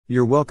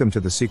You're welcome to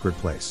the secret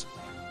place,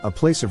 a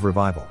place of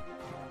revival.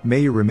 May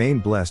you remain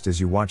blessed as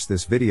you watch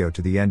this video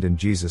to the end in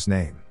Jesus'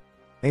 name.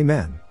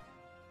 Amen.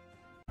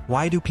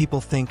 Why do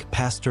people think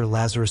Pastor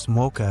Lazarus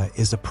Muoka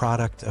is a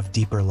product of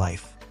deeper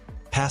life?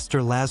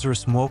 Pastor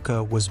Lazarus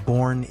Muoka was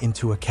born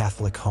into a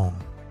Catholic home.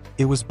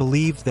 It was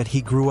believed that he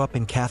grew up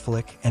in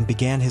Catholic and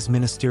began his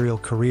ministerial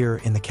career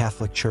in the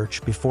Catholic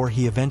Church before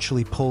he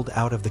eventually pulled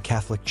out of the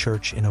Catholic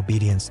Church in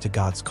obedience to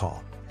God's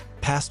call.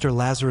 Pastor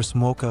Lazarus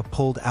Muoka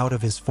pulled out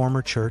of his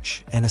former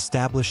church and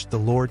established the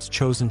Lord's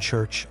Chosen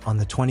Church on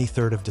the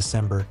 23rd of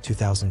December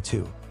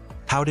 2002.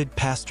 How did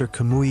Pastor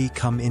Kumuyi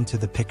come into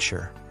the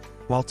picture?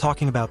 While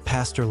talking about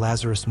Pastor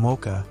Lazarus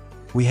Muoka,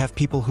 we have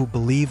people who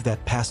believe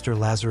that Pastor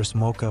Lazarus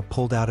Muoka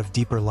pulled out of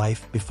deeper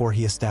life before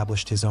he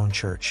established his own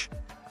church.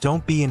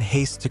 Don't be in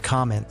haste to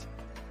comment.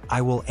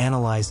 I will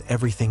analyze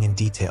everything in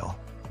detail.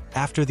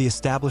 After the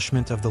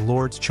establishment of the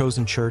Lord's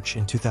Chosen Church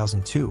in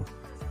 2002,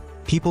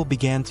 people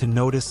began to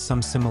notice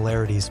some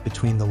similarities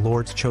between the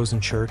Lord's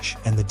Chosen Church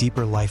and the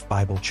Deeper Life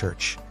Bible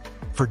Church.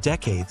 For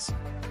decades,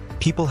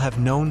 people have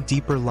known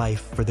Deeper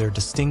Life for their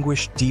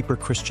distinguished deeper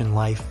Christian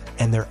life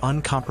and their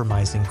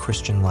uncompromising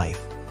Christian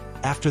life.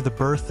 After the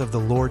birth of the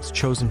Lord's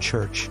Chosen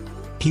Church,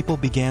 people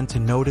began to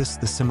notice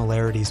the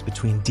similarities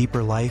between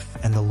Deeper Life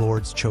and the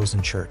Lord's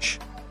Chosen Church.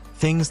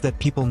 Things that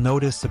people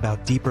notice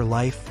about Deeper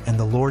Life and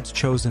the Lord's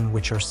Chosen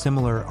which are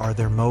similar are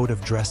their mode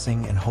of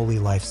dressing and holy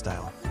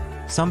lifestyle.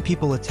 Some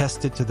people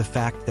attested to the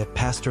fact that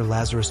Pastor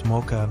Lazarus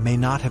Muoka may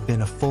not have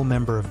been a full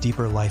member of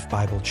Deeper Life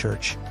Bible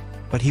Church,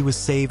 but he was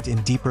saved in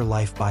Deeper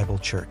Life Bible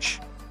Church.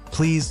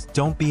 Please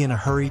don't be in a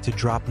hurry to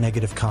drop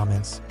negative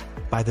comments.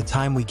 By the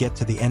time we get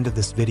to the end of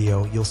this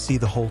video, you'll see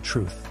the whole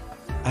truth.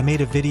 I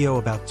made a video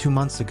about 2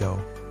 months ago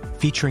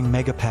featuring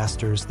mega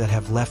pastors that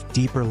have left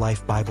Deeper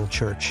Life Bible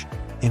Church,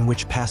 in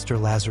which Pastor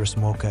Lazarus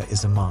Muoka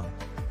is among.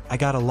 I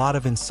got a lot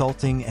of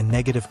insulting and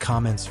negative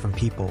comments from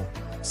people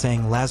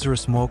saying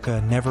Lazarus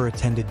Muoka never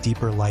attended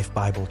Deeper Life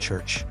Bible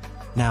Church.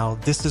 Now,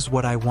 this is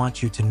what I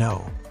want you to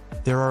know.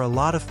 There are a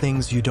lot of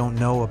things you don't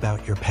know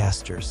about your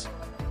pastors.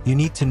 You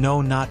need to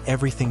know not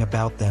everything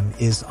about them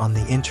is on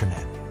the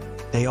internet.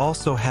 They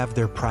also have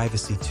their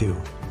privacy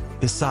too.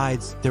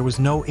 Besides, there was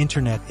no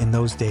internet in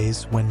those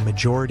days when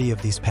majority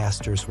of these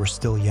pastors were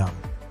still young.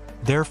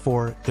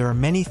 Therefore, there are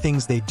many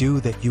things they do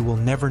that you will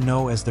never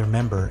know as their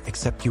member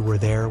except you were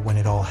there when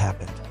it all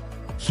happened.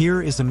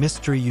 Here is a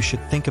mystery you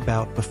should think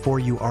about before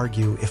you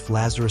argue if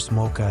Lazarus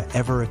Muoka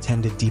ever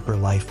attended Deeper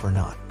Life or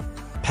not.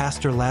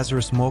 Pastor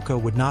Lazarus Muoka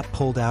would not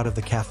pulled out of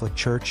the Catholic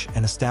Church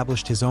and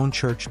established his own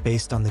church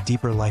based on the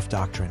Deeper Life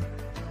doctrine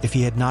if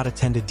he had not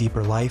attended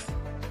Deeper Life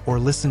or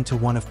listened to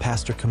one of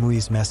Pastor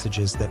Kumuyi's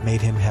messages that made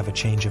him have a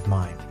change of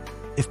mind.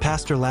 If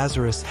Pastor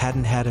Lazarus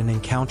hadn't had an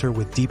encounter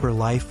with Deeper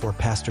Life or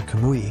Pastor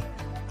Kumuyi,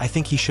 I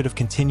think he should have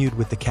continued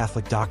with the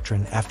Catholic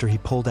doctrine after he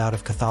pulled out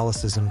of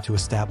Catholicism to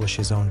establish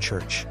his own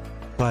church.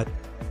 But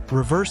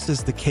reverse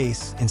is the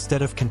case.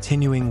 Instead of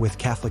continuing with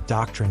Catholic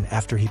doctrine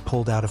after he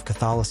pulled out of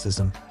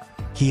Catholicism,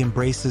 he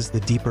embraces the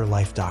Deeper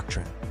Life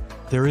doctrine.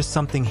 There is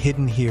something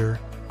hidden here,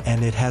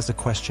 and it has a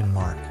question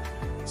mark.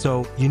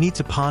 So you need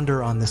to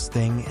ponder on this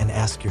thing and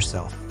ask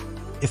yourself,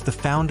 if the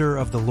founder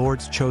of the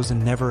Lord's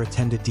Chosen never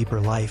attended Deeper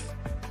Life,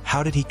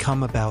 how did he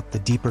come about the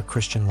Deeper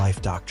Christian Life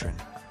doctrine?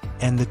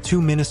 And the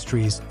two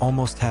ministries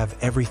almost have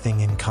everything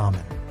in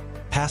common.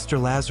 Pastor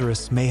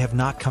Lazarus may have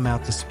not come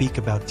out to speak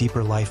about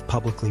Deeper Life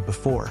publicly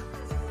before,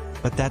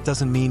 but that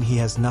doesn't mean he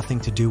has nothing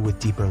to do with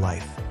Deeper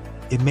Life.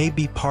 It may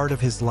be part of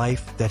his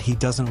life that he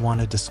doesn't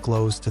want to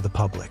disclose to the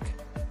public.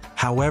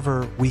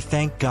 However, we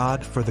thank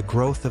God for the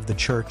growth of the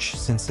church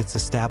since its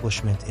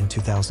establishment in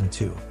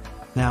 2002.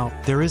 Now,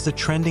 there is a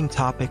trending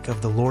topic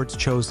of the Lord's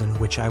Chosen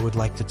which I would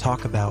like to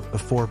talk about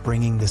before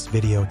bringing this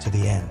video to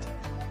the end.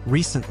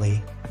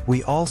 Recently,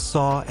 we all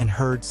saw and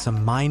heard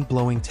some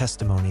mind-blowing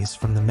testimonies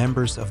from the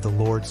members of the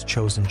Lord's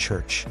Chosen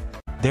Church.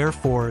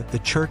 Therefore, the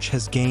church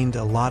has gained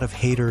a lot of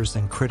haters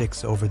and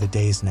critics over the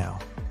days now.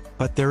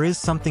 But there is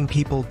something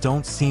people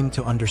don't seem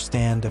to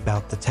understand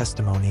about the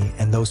testimony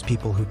and those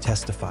people who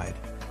testified.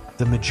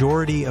 The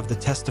majority of the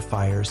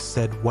testifiers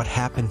said what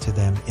happened to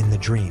them in the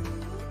dream.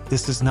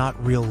 This is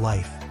not real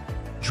life.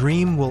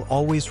 Dream will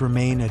always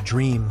remain a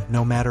dream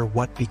no matter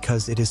what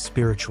because it is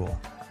spiritual,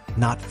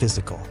 not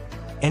physical.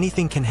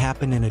 Anything can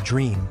happen in a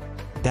dream.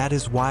 That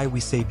is why we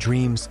say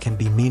dreams can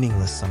be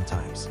meaningless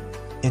sometimes.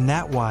 In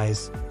that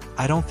wise,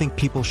 I don't think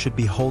people should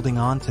be holding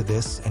on to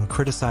this and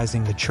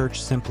criticizing the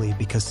church simply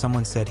because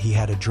someone said he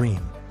had a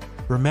dream.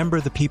 Remember,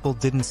 the people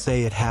didn't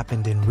say it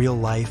happened in real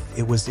life,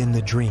 it was in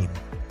the dream.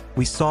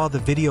 We saw the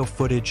video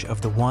footage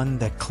of the one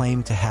that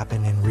claimed to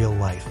happen in real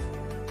life,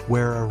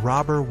 where a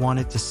robber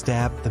wanted to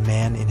stab the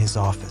man in his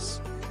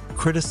office.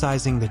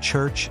 Criticizing the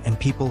church and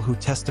people who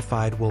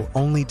testified will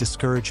only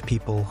discourage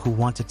people who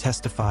want to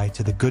testify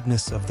to the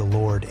goodness of the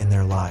Lord in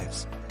their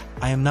lives.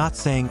 I am not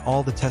saying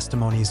all the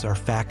testimonies are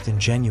fact and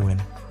genuine,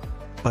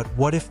 but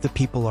what if the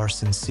people are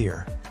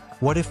sincere?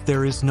 What if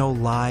there is no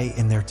lie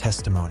in their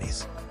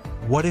testimonies?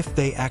 What if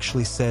they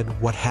actually said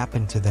what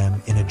happened to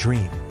them in a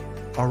dream?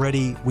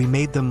 Already, we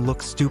made them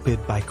look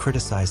stupid by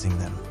criticizing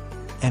them,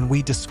 and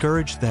we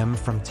discouraged them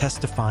from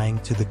testifying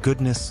to the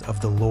goodness of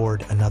the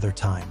Lord another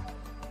time.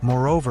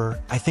 Moreover,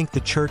 I think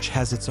the church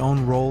has its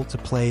own role to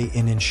play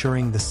in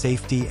ensuring the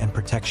safety and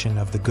protection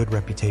of the good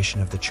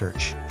reputation of the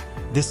church.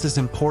 This is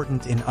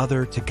important in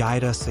order to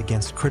guide us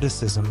against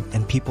criticism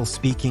and people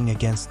speaking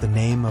against the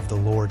name of the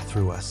Lord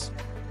through us.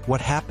 What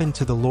happened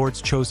to the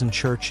Lord's chosen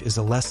church is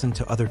a lesson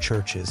to other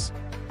churches,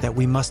 that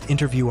we must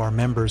interview our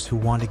members who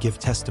want to give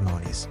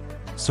testimonies,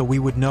 so we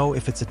would know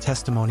if it's a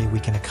testimony we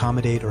can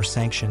accommodate or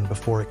sanction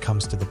before it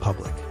comes to the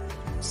public.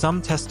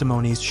 Some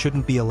testimonies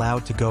shouldn't be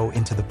allowed to go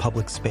into the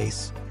public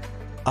space.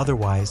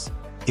 Otherwise,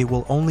 it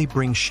will only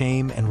bring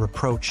shame and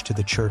reproach to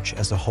the church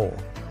as a whole.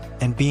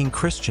 And being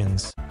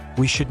Christians,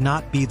 we should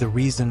not be the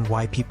reason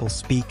why people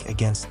speak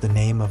against the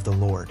name of the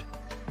Lord.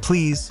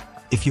 Please,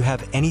 if you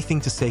have anything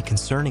to say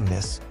concerning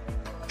this,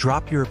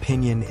 drop your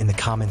opinion in the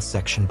comments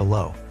section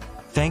below.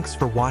 Thanks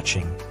for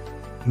watching.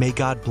 May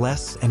God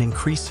bless and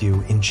increase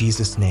you in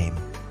Jesus' name.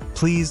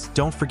 Please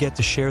don't forget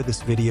to share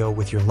this video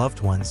with your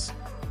loved ones.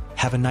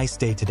 Have a nice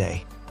day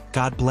today.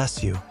 God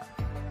bless you.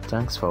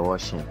 Thanks for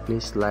watching.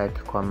 Please like,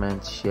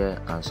 comment, share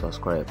and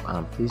subscribe,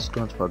 and please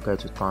don't forget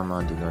to turn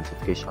on the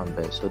notification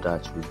bell so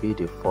that you'll be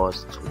the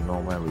first to know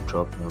when we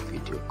drop new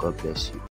video. God bless you.